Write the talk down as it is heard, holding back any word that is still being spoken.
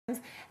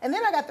And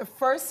then I got the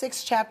first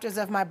 6 chapters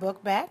of my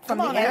book back from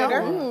the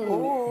editor.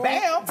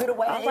 Bam! To the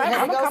way. All right,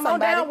 I'm gonna come on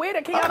down with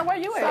it. Kiana, where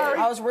you at?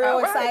 I was real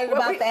excited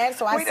about that,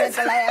 so I sent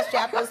the last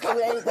chapters.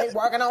 So they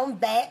working on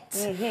that.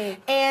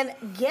 And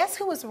guess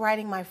who was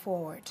writing my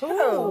foreword?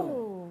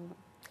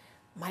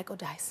 Michael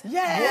Dyson.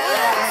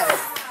 Yes!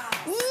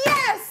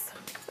 Yes!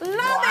 Love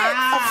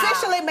it!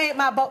 Officially made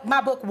my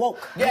book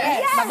woke.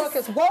 Yes. My book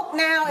is woke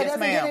now. It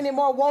doesn't get any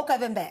more woker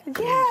than that.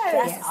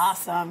 That's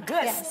awesome.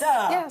 Good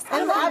stuff. Yes,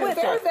 and I'm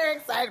very, very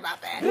excited about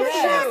that.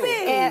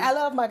 Yes. And I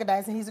love Michael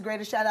Dyson. He's the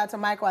greatest. Shout out to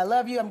Michael. I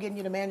love you. I'm getting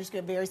you the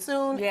manuscript very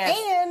soon. Yes.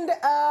 And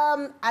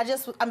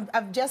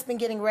I've just been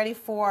getting ready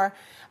for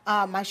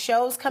my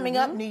shows coming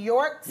up. New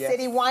York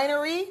City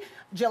Winery,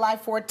 July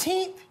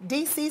 14th.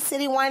 DC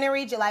City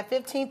Winery, July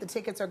 15th. The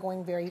tickets are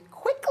going very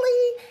quickly.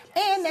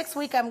 And next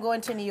week I'm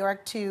going to New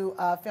York to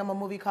film a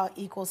movie called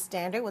Equal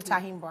Standard with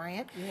Taheem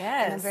Bryant.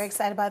 Yes. And I'm very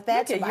excited about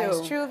that. Look at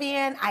Tobias you.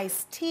 Truvian,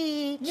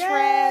 Ice-T,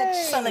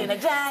 Tretch, Syleena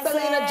Johnson.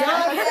 Syleena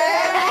Johnson.